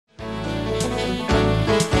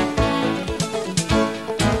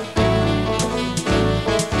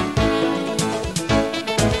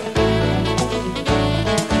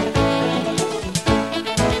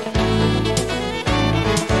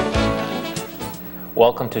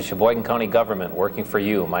Welcome to Sheboygan County Government, working for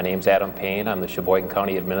you. My name's Adam Payne. I'm the Sheboygan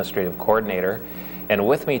County Administrative Coordinator. And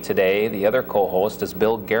with me today, the other co-host is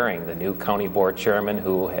Bill Gehring, the new County Board Chairman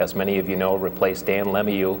who, as many of you know, replaced Dan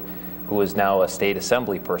Lemieux, who is now a State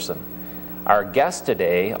Assembly person. Our guest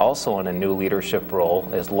today, also in a new leadership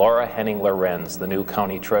role, is Laura Henning-Lorenz, the new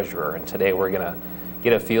County Treasurer. And today we're going to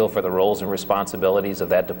get a feel for the roles and responsibilities of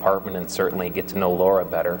that department and certainly get to know Laura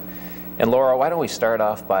better. And Laura, why don't we start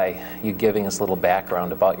off by you giving us a little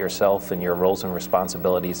background about yourself and your roles and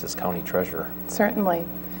responsibilities as County Treasurer. Certainly.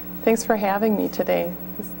 Thanks for having me today.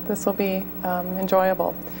 This will be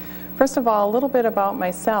enjoyable. First of all, a little bit about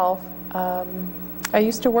myself. I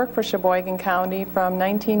used to work for Sheboygan County from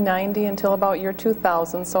 1990 until about year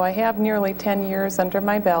 2000, so I have nearly 10 years under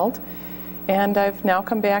my belt. And I've now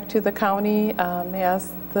come back to the county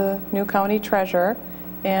as the new County Treasurer.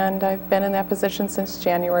 And I've been in that position since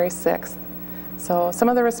January 6th. So some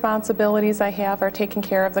of the responsibilities I have are taking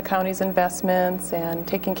care of the county's investments and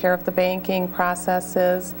taking care of the banking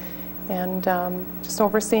processes and just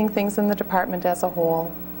overseeing things in the department as a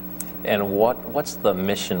whole. And what's the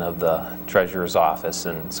mission of the Treasurer's Office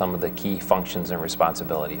and some of the key functions and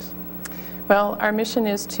responsibilities? Well, our mission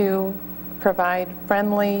is to provide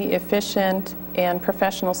friendly, efficient, and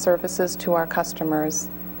professional services to our customers.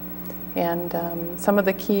 And some of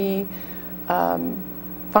the key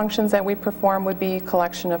functions that we perform would be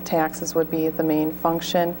collection of taxes would be the main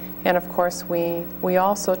function. And of course, we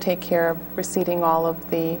also take care of receiving all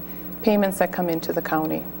of the payments that come into the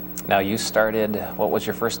county. Now you started, what was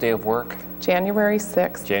your first day of work? January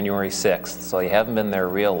 6th. January 6th. So you haven't been there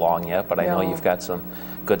real long yet, but I know you've got some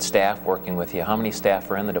good staff working with you. How many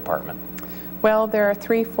staff are in the department? Well, there are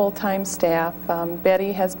 3 full-time staff.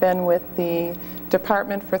 Betty has been with the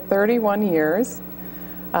department for 31 years.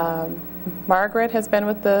 Margaret has been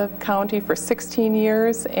with the county for 16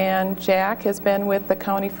 years, and Jack has been with the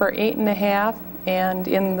county for 8.5, and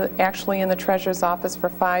actually in the Treasurer's Office for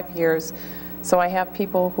 5 years. So I have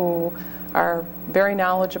people who are very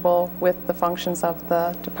knowledgeable with the functions of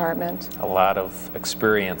the department. A lot of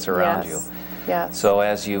experience around you. Yes. So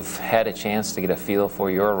as you've had a chance to get a feel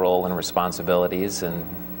for your role and responsibilities and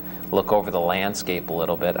look over the landscape a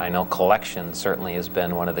little bit, I know collection certainly has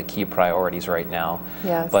been one of the key priorities right now.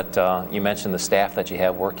 Yes. But you mentioned the staff that you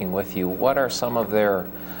have working with you. What are some of their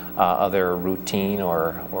other routine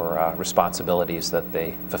or responsibilities that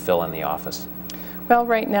they fulfill in the office? Well,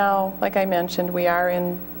 right now, like I mentioned, we are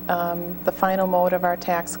in the final mode of our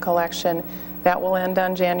tax collection. That will end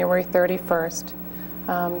on January 31st.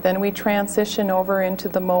 Then we transition over into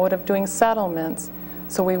the mode of doing settlements.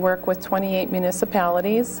 So we work with 28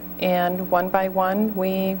 municipalities, and one by one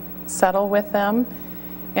we settle with them.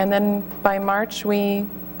 And then by March we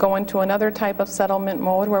go into another type of settlement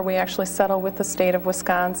mode where we actually settle with the state of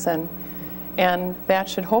Wisconsin. And that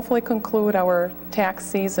should hopefully conclude our tax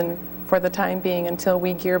season for the time being until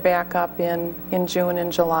we gear back up in June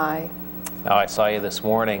and July. Now, I saw you this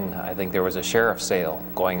morning. I think there was a sheriff's sale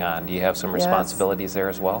going on. Do you have some responsibilities there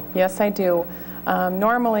as well? Yes, I do.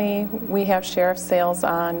 Normally, we have sheriff's sales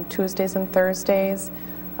on Tuesdays and Thursdays.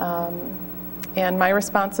 And my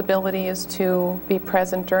responsibility is to be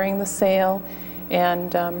present during the sale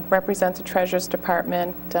and represent the Treasurer's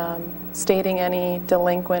Department, stating any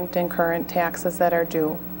delinquent and current taxes that are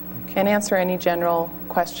due, and answer any general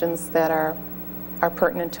questions that are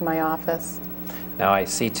pertinent to my office. Now I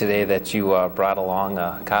see today that you brought along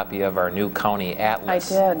a copy of our new county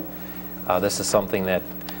atlas. I did. This is something that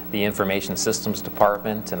the Information Systems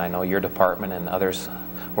Department, and I know your department and others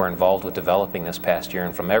were involved with developing this past year,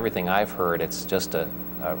 and from everything I've heard, it's just a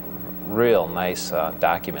real nice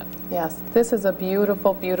document. Yes, this is a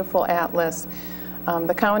beautiful, beautiful atlas.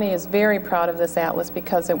 The county is very proud of this atlas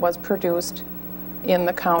because it was produced in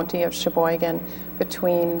the county of Sheboygan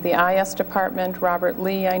between the IS department. Robert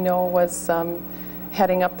Lee, I know, was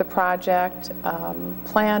heading up the project,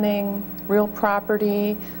 planning, real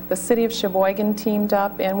property. The city of Sheboygan teamed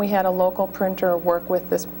up, and we had a local printer work with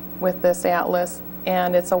this atlas,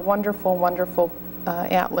 and it's a wonderful, wonderful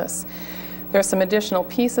atlas. There's some additional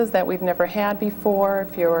pieces that we've never had before.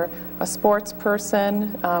 If you're a sports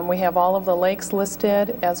person, we have all of the lakes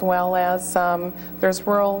listed, as well as there's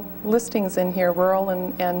rural listings in here, rural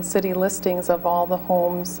and city listings of all the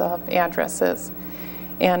homes addresses.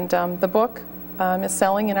 And the book is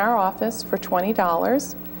selling in our office for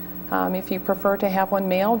 $20. If you prefer to have one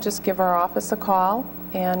mailed, just give our office a call,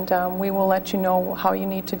 and we will let you know how you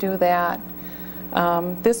need to do that.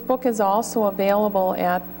 This book is also available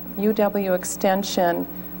at UW Extension,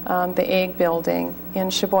 the Egg Building in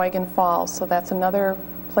Sheboygan Falls, so that's another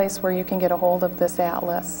place where you can get a hold of this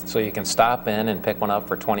atlas. So you can stop in and pick one up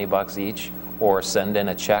for $20 each, or send in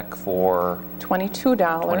a check for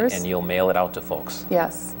 $22. and you'll mail it out to folks.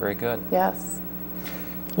 Yes. Very good. Yes.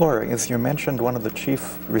 Laura, as you mentioned, one of the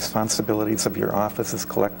chief responsibilities of your office is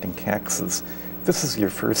collecting taxes. This is your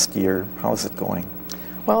first year. How's it going?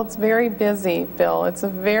 Well, it's very busy, Bill. It's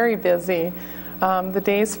very busy. The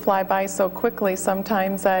days fly by so quickly.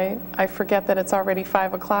 Sometimes I forget that it's already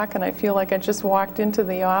 5 o'clock and I feel like I just walked into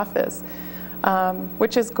the office,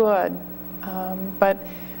 which is good. But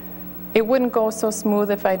it wouldn't go so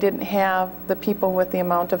smooth if I didn't have the people with the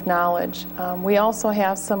amount of knowledge. We also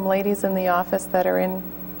have some ladies in the office that are in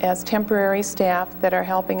as temporary staff that are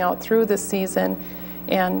helping out through the season,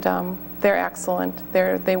 and they're excellent.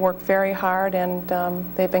 They work very hard, and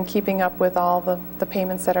they've been keeping up with all the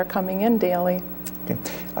payments that are coming in daily. Okay.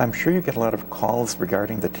 I'm sure you get a lot of calls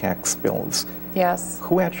regarding the tax bills. Yes.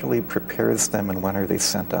 Who actually prepares them, and when are they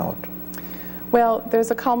sent out? Well,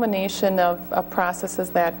 there's a culmination of processes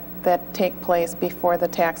that take place before the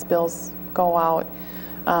tax bills go out.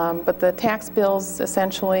 But the tax bills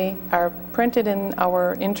essentially are printed in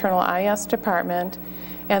our internal IS department,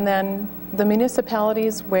 and then the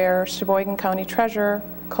municipalities where Sheboygan County Treasurer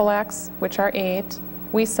collects, which are 8,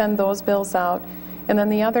 we send those bills out, and then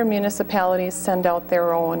the other municipalities send out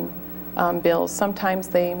their own bills. Sometimes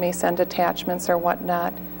they may send attachments or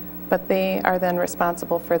whatnot, but they are then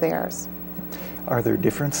responsible for theirs. Are there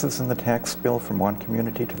differences in the tax bill from one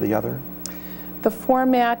community to the other? The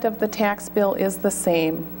format of the tax bill is the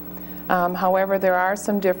same. However, there are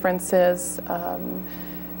some differences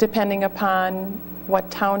depending upon what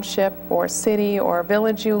township or city or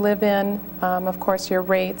village you live in. Of course, your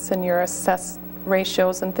rates and your assessed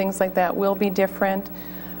ratios and things like that will be different.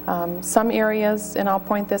 Some areas, and I'll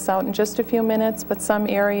point this out in just a few minutes, but some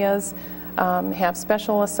areas have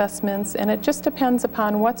special assessments, and it just depends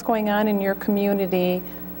upon what's going on in your community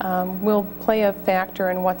will play a factor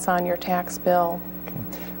in what's on your tax bill. Okay.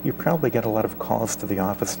 You probably get a lot of calls to the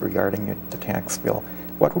office regarding the tax bill.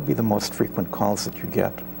 What would be the most frequent calls that you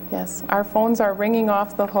get? Yes, our phones are ringing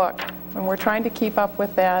off the hook, and we're trying to keep up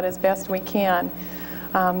with that as best we can.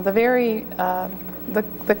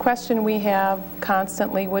 The question we have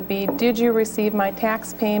constantly would be, did you receive my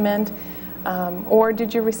tax payment, or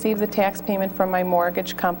did you receive the tax payment from my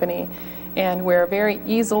mortgage company? And we're very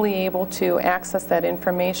easily able to access that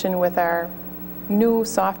information with our new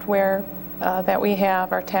software that we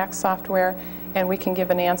have, our tax software, and we can give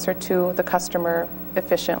an answer to the customer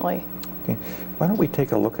efficiently. Okay. Why don't we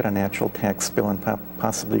take a look at an actual tax bill, and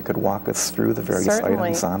possibly you could walk us through the various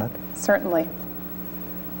items on it? Certainly.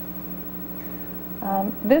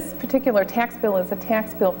 This particular tax bill is a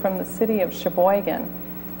tax bill from the city of Sheboygan.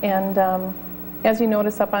 And as you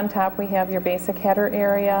notice up on top, we have your basic header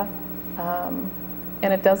area.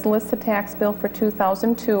 And it does list the tax bill for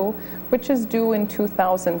 2002, which is due in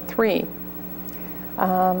 2003.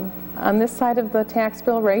 On this side of the tax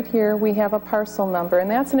bill right here, we have a parcel number, and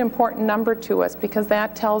that's an important number to us because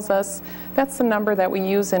that tells us, that's the number that we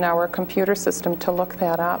use in our computer system to look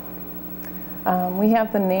that up. We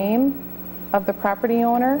have the name of the property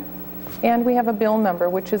owner, and we have a bill number,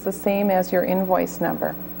 which is the same as your invoice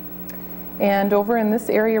number. And over in this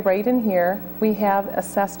area right in here, we have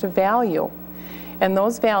assessed value. And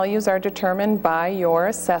those values are determined by your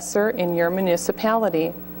assessor in your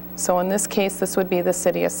municipality. So in this case, this would be the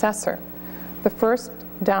city assessor. The first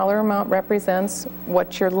dollar amount represents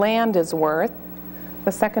what your land is worth.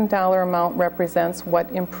 The second dollar amount represents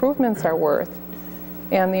what improvements are worth.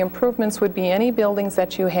 And the improvements would be any buildings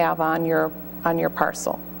that you have on your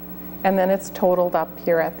parcel. And then it's totaled up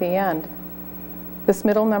here at the end. This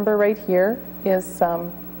middle number right here is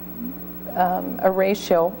a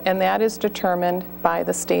ratio, and that is determined by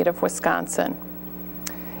the state of Wisconsin.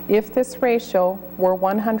 If this ratio were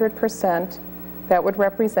 100%, that would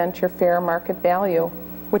represent your fair market value,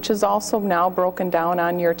 which is also now broken down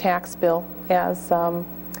on your tax bill as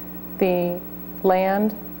the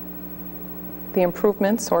land, the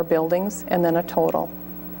improvements or buildings, and then a total.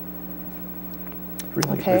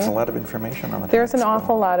 Really, okay. There's a lot of information on the There's tax an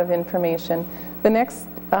awful lot of information. The next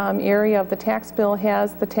area of the tax bill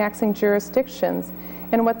has the taxing jurisdictions.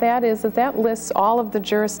 And what that is that lists all of the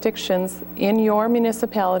jurisdictions in your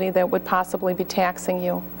municipality that would possibly be taxing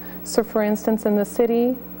you. So for instance, in the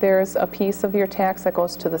city, there's a piece of your tax that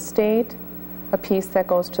goes to the state, a piece that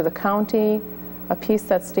goes to the county, a piece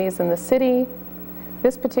that stays in the city.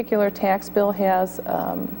 This particular tax bill has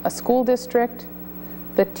a school district.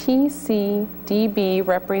 The TCDB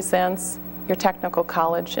represents your technical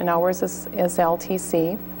college, and ours is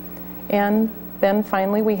LTC. And then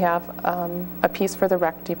finally we have a piece for the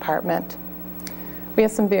rec department. We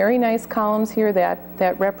have some very nice columns here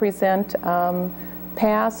that represent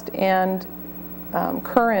past and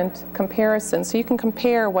current comparison. So you can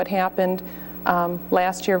compare what happened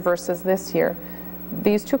last year versus this year.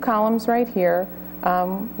 These two columns right here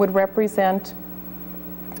would represent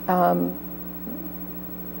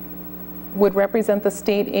the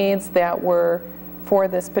state aids that were for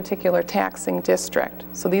this particular taxing district.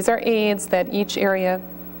 So these are aids that each area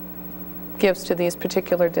gives to these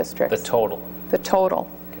particular districts. The total. The total.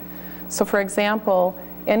 Okay. So for example,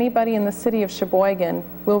 anybody in the city of Sheboygan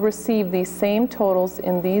will receive these same totals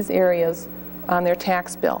in these areas on their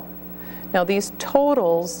tax bill. Now these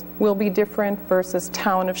totals will be different versus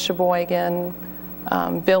town of Sheboygan,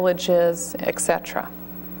 villages, etc.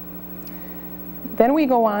 Then we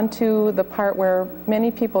go on to the part where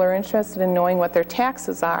many people are interested in knowing what their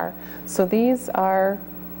taxes are. So these are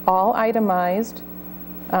all itemized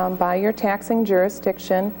by your taxing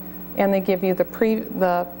jurisdiction, and they give you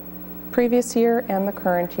the previous year and the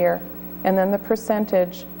current year, and then the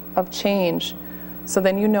percentage of change. So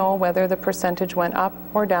then you know whether the percentage went up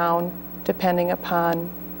or down depending upon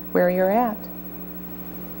where you're at.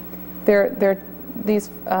 These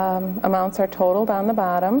amounts are totaled on the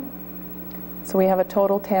bottom. So we have a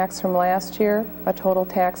total tax from last year, a total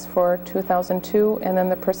tax for 2002, and then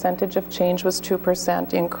the percentage of change was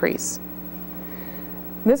 2% increase.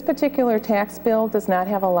 This particular tax bill does not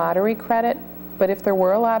have a lottery credit, but if there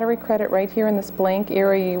were a lottery credit right here in this blank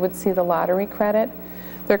area, you would see the lottery credit.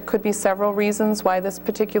 There could be several reasons why this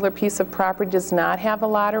particular piece of property does not have a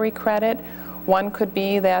lottery credit. One could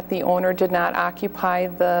be that the owner did not occupy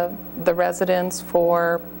the residence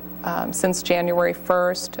for since January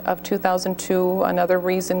 1st of 2002. Another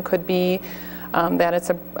reason could be that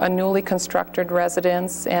it's a newly constructed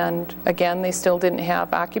residence, and again, they still didn't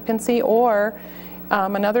have occupancy. Or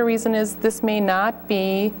another reason is this may not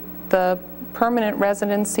be the permanent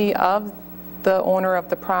residency of the owner of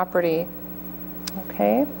the property.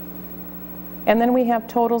 Okay? And then we have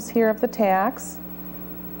totals here of the tax,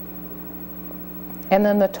 and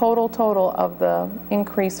then the total of the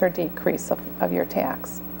increase or decrease of your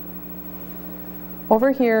tax.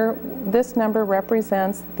 Over here, this number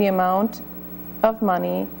represents the amount of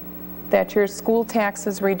money that your school tax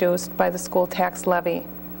is reduced by the school tax levy.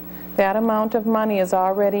 That amount of money is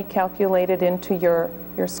already calculated into your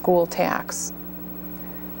school tax.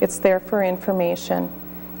 It's there for information.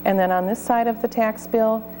 And then on this side of the tax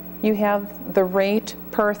bill, you have the rate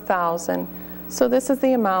per thousand. So this is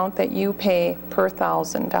the amount that you pay per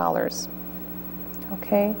 $1,000.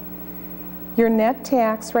 Okay? Your net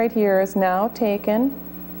tax right here is now taken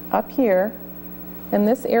up here, and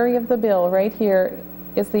this area of the bill right here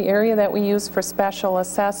is the area that we use for special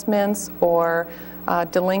assessments or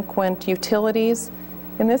delinquent utilities.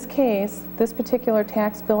 In this case, this particular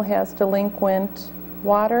tax bill has delinquent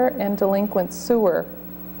water and delinquent sewer.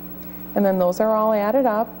 And then those are all added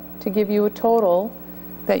up to give you a total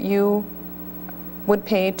that you would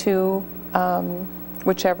pay to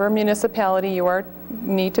whichever municipality you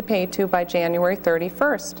need to pay to by January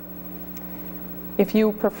 31st. If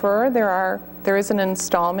you prefer, there is an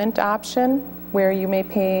installment option where you may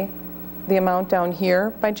pay the amount down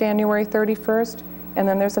here by January 31st, and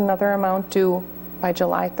then there's another amount due by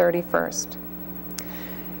July 31st.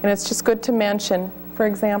 And it's just good to mention, for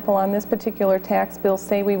example, on this particular tax bill,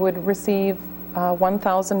 say we would receive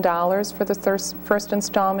 $1,000 for the first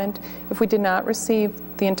installment. If we did not receive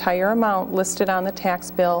the entire amount listed on the tax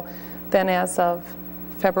bill, then as of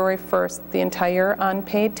February 1st, the entire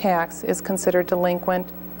unpaid tax is considered delinquent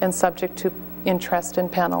and subject to interest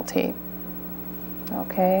and penalty.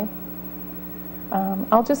 Okay?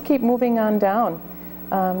 I'll just keep moving on down.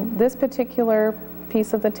 This particular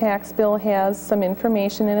piece of the tax bill has some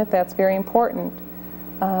information in it that's very important.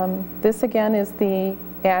 This again is the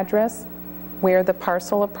address where the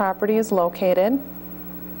parcel of property is located,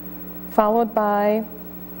 followed by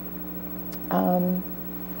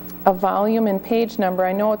a volume and page number.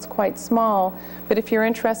 I know it's quite small, but if you're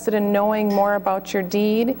interested in knowing more about your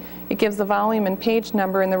deed, it gives the volume and page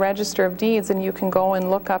number in the Register of Deeds, and you can go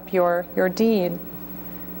and look up your deed.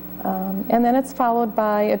 And then it's followed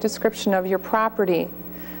by a description of your property.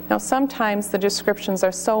 Now sometimes the descriptions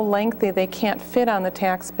are so lengthy they can't fit on the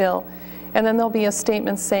tax bill, and then there'll be a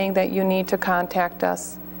statement saying that you need to contact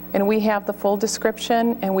us. And we have the full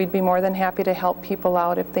description, and we'd be more than happy to help people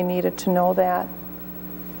out if they needed to know that.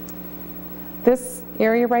 This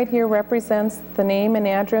area right here represents the name and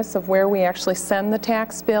address of where we actually send the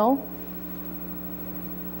tax bill.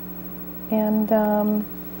 And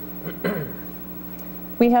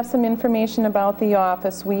we have some information about the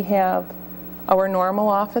office. We have our normal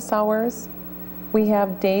office hours. We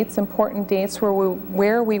have dates, important dates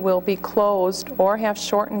where we will be closed or have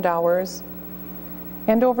shortened hours.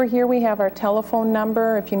 And over here we have our telephone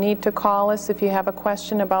number. If you need to call us, if you have a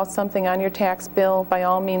question about something on your tax bill, by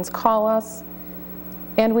all means call us.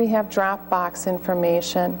 And we have drop box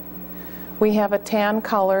information. We have a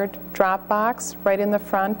tan-colored drop box right in the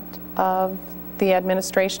front of the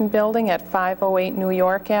administration building at 508 New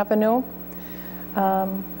York Avenue.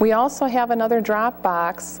 We also have another drop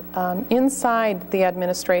box inside the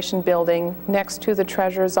administration building next to the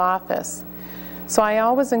treasurer's office. So I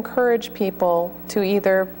always encourage people to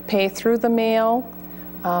either pay through the mail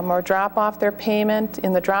or drop off their payment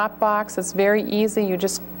in the drop box. It's very easy. You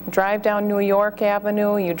just drive down New York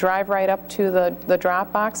Avenue, you drive right up to the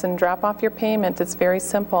drop box and drop off your payment. It's very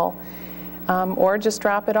simple. Or just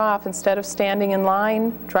drop it off. Instead of standing in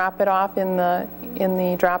line, drop it off in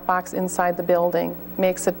the drop box inside the building.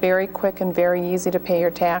 Makes it very quick and very easy to pay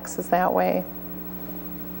your taxes that way.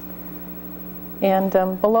 And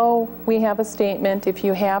below we have a statement. If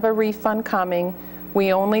you have a refund coming,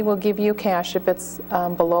 we only will give you cash if it's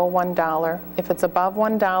below $1. If it's above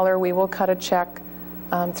 $1, we will cut a check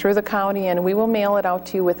through the county and we will mail it out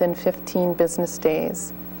to you within 15 business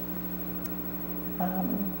days.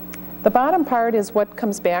 The bottom part is what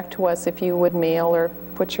comes back to us if you would mail or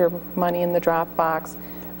put your money in the drop box.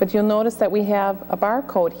 But you'll notice that we have a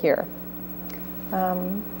barcode here.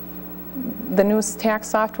 The new tax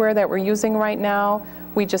software that we're using right now,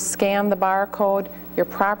 we just scan the barcode, your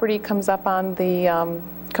property comes up on the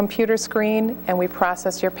computer screen, and we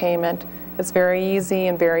process your payment. It's very easy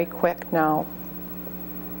and very quick now.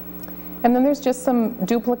 And then there's just some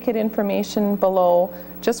duplicate information below,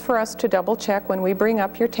 just for us to double check when we bring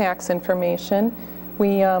up your tax information.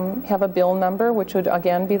 We have a bill number, which would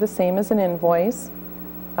again be the same as an invoice,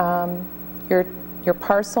 your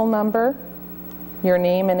parcel number, your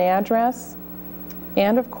name and address,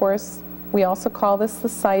 and of course we also call this the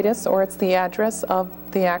situs, or it's the address of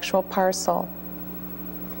the actual parcel.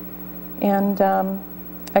 And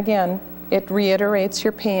again, it reiterates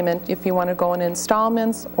your payment if you want to go in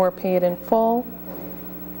installments or pay it in full,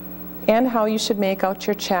 and how you should make out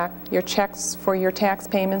your check. Your checks for your tax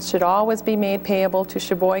payments should always be made payable to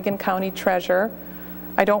Sheboygan County Treasurer.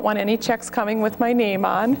 I don't want any checks coming with my name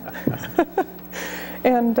on.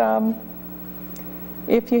 And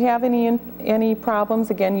if you have any problems,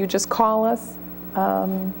 again, you just call us.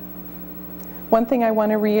 One thing I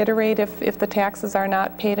want to reiterate, if the taxes are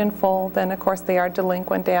not paid in full, then of course they are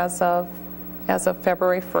delinquent as of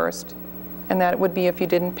February 1st. And that would be if you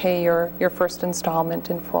didn't pay your first installment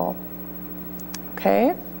in full.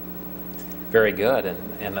 Okay? Very good,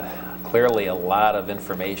 and clearly a lot of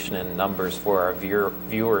information and numbers for our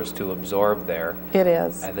viewers to absorb there. It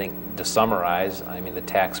is. I think to summarize, I mean, the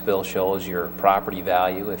tax bill shows your property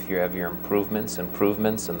value, if you have your improvements and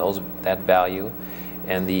that value,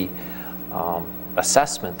 and the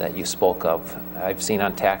assessment that you spoke of. I've seen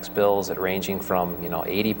on tax bills it ranging from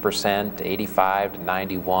 80% to 85 to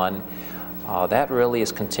 91. That really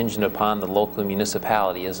is contingent upon the local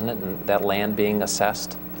municipality, isn't it? And that land being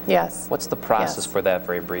assessed? Yes. What's the process for that,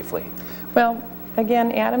 very briefly? Well,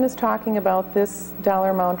 again, Adam is talking about this dollar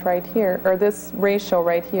amount right here, or this ratio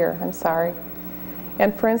right here, I'm sorry.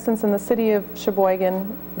 And for instance, in the city of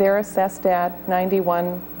Sheboygan, they're assessed at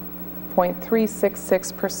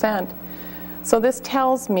 91.366%. So this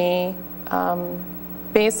tells me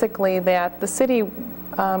basically that the city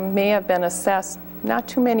may have been assessed not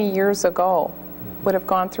too many years ago, would have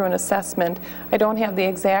gone through an assessment. I don't have the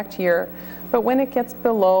exact year, but when it gets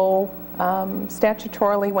below,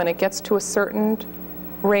 statutorily, when it gets to a certain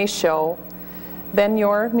ratio, then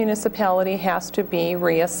your municipality has to be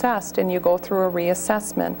reassessed, and you go through a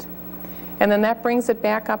reassessment. And then that brings it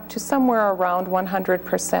back up to somewhere around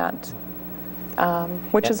 100%,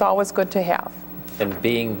 which is always good to have. And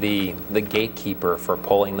being the gatekeeper for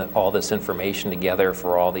pulling all this information together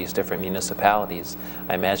for all these different municipalities,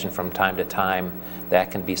 I imagine from time to time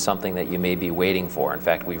that can be something that you may be waiting for. In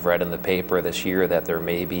fact, we've read in the paper this year that there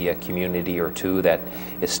may be a community or two that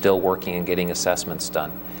is still working and getting assessments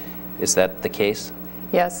done. Is that the case?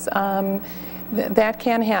 Yes, that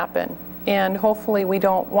can happen. And hopefully we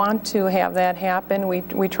don't want to have that happen.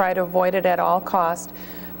 We try to avoid it at all costs.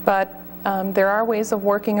 But there are ways of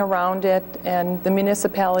working around it, and the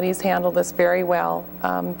municipalities handle this very well.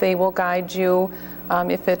 They will guide you.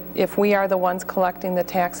 If we are the ones collecting the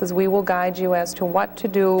taxes, we will guide you as to what to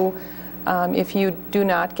do if you do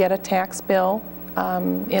not get a tax bill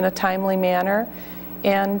in a timely manner.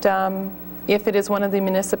 And if it is one of the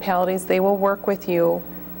municipalities, they will work with you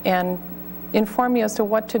and inform you as to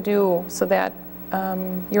what to do so that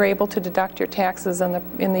you're able to deduct your taxes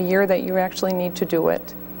in the year that you actually need to do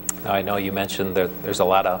it. Now, I know you mentioned that there's a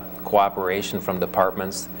lot of cooperation from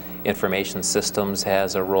departments. information systems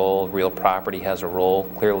has a role, real property has a role,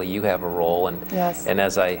 clearly you have a role. And, yes. And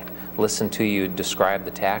as I listen to you describe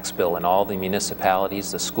the tax bill and all the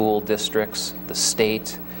municipalities, the school districts, the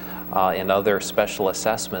state, and other special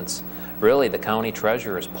assessments, really the county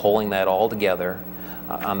treasurer is pulling that all together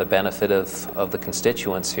on the benefit of the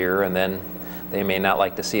constituents here, and then they may not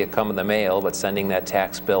like to see it come in the mail, but sending that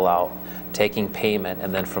tax bill out, taking payment,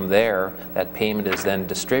 and then from there, that payment is then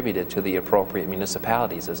distributed to the appropriate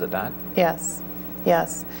municipalities, is it not? Yes,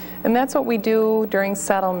 yes. And that's what we do during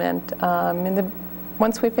settlement.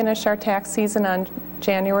 Once we finish our tax season on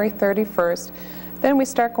January 31st, then we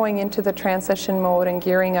start going into the transition mode and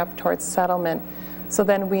gearing up towards settlement. So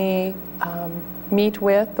then we meet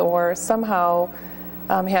with or somehow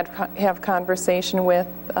have conversation with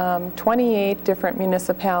 28 different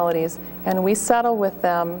municipalities, and we settle with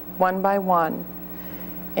them one by one.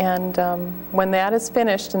 And when that is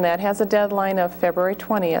finished, and that has a deadline of February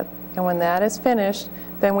 20th, and when that is finished,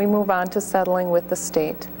 then we move on to settling with the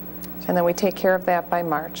state. And then we take care of that by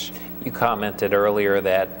March. You commented earlier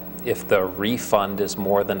that if the refund is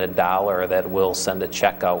more than $1, that we'll send a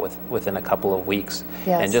check out within a couple of weeks.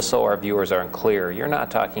 Yes. And just so our viewers are clear, you're not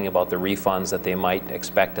talking about the refunds that they might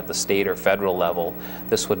expect at the state or federal level.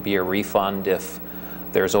 This would be a refund if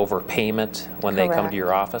there's overpayment when they come to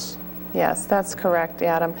your office? Yes, that's correct,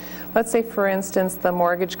 Adam. Let's say, for instance, the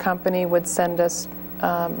mortgage company would send us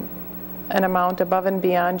an amount above and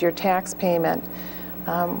beyond your tax payment.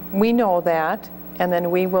 We know that, and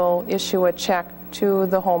then we will issue a check to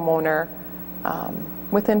the homeowner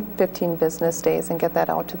within 15 business days and get that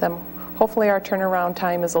out to them. Hopefully our turnaround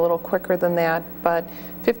time is a little quicker than that, but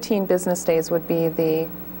 15 business days would be the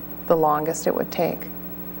longest it would take.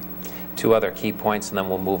 Two other key points, and then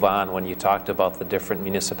we'll move on. When you talked about the different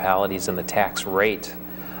municipalities and the tax rate,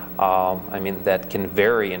 I mean, that can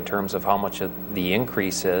vary in terms of how much the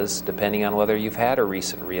increase is, depending on whether you've had a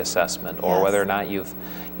recent reassessment or whether or not you've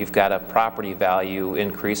got a property value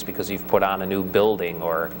increase because you've put on a new building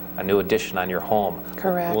or a new addition on your home.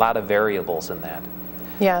 Correct. A lot of variables in that.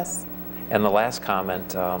 Yes. And the last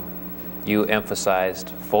comment, you emphasized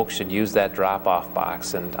folks should use that drop-off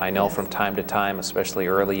box, and I know from time to time, especially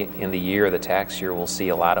early in the year, the tax year, we'll see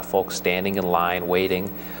a lot of folks standing in line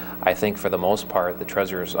waiting. I think for the most part, the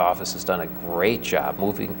Treasurer's Office has done a great job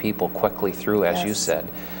moving people quickly through, as you said.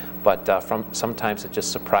 But sometimes it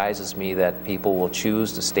just surprises me that people will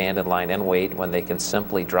choose to stand in line and wait when they can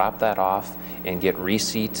simply drop that off and get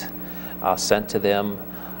receipt sent to them.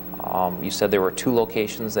 You said there were 2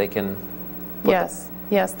 locations they can put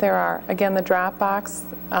Yes, there are. Again, the drop box,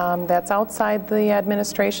 that's outside the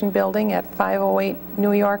administration building at 508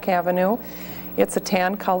 New York Avenue. It's a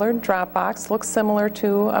tan-colored drop box, looks similar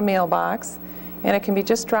to a mailbox, and it can be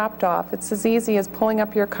just dropped off. It's as easy as pulling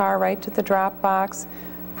up your car right to the drop box,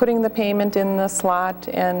 putting the payment in the slot,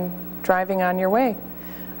 and driving on your way.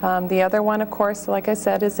 The other one, of course, like I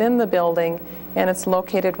said, is in the building, and it's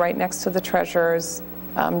located right next to the treasurer's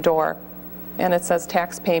door. And it says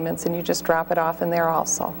tax payments, and you just drop it off in there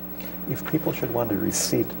also. If people should want a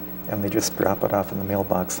receipt and they just drop it off in the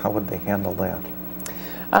mailbox, how would they handle that?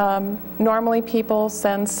 Normally people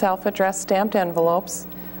send self-addressed stamped envelopes.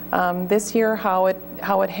 This year how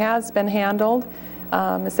it has been handled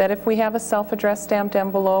is that if we have a self-addressed stamped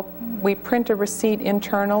envelope, we print a receipt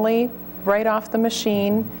internally right off the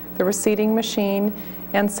machine, the receipting machine,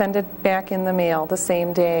 and send it back in the mail the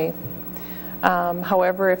same day.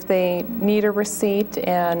 However, if they need a receipt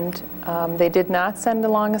and they did not send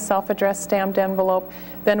along a self-addressed stamped envelope,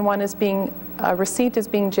 then a receipt is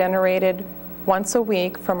being generated once a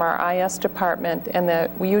week from our IS department, and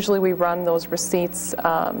that usually we run those receipts.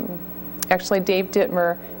 Actually, Dave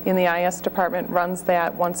Dittmer in the IS department runs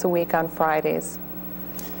that once a week on Fridays.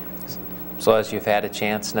 So as you've had a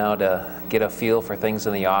chance now to get a feel for things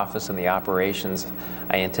in the office and the operations,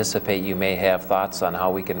 I anticipate you may have thoughts on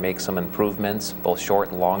how we can make some improvements, both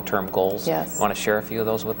short and long-term goals. Yes. Want to share a few of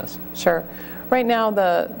those with us? Sure. Right now,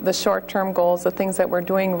 the short-term goals, the things that we're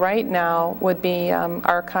doing right now would be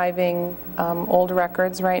archiving old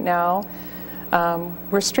records right now.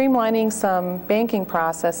 We're streamlining some banking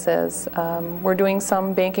processes. We're doing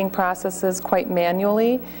some banking processes quite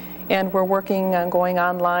manually, and we're working on going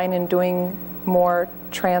online and doing more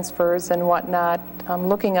transfers and whatnot,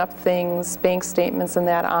 looking up things, bank statements and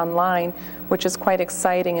that online, which is quite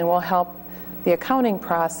exciting and will help the accounting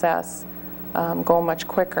process go much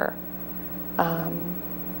quicker.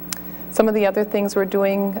 Some of the other things we're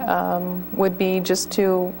doing would be just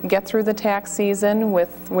to get through the tax season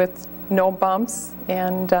with no bumps,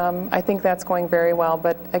 and I think that's going very well.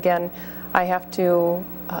 But again, I have to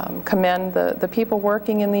commend the people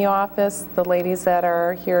working in the office, the ladies that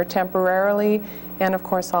are here temporarily, and of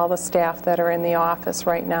course all the staff that are in the office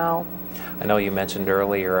right now. I know you mentioned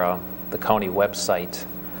earlier the county website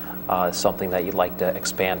is something that you'd like to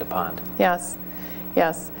expand upon. Yes,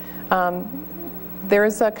 yes. There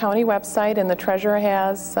is a county website, and the treasurer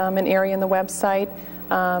has an area in the website.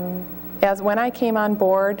 As when I came on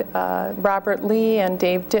board, Robert Lee and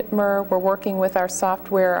Dave Dittmer were working with our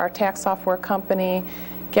software, our tax software company,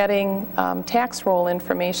 getting tax roll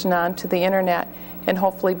information onto the internet, and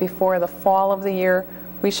hopefully before the fall of the year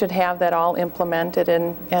we should have that all implemented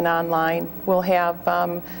and online. We'll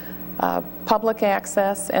have public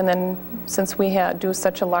access, and then since we do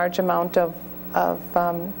such a large amount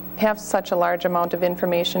have such a large amount of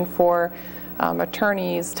information for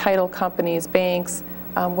attorneys, title companies, banks,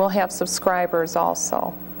 we'll have subscribers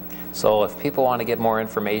also. So if people want to get more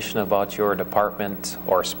information about your department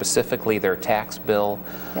or specifically their tax bill,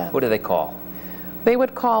 what do they call? They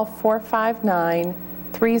would call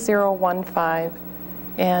 459-3015,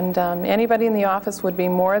 and anybody in the office would be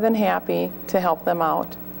more than happy to help them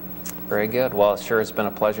out. Very good. Well, it sure has been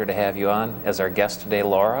a pleasure to have you on as our guest today,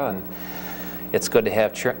 Laura, and it's good to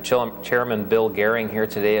have Chairman Bill Gehring here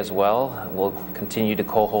today as well. We'll continue to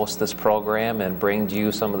co-host this program and bring to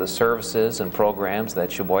you some of the services and programs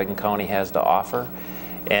that Sheboygan County has to offer.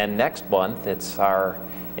 And next month, it's our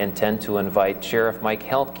intent to invite Sheriff Mike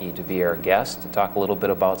Helke to be our guest to talk a little bit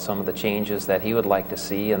about some of the changes that he would like to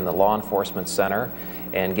see in the Law Enforcement Center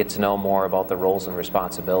and get to know more about the roles and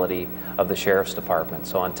responsibility of the Sheriff's Department.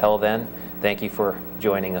 So until then, thank you for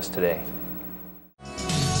joining us today.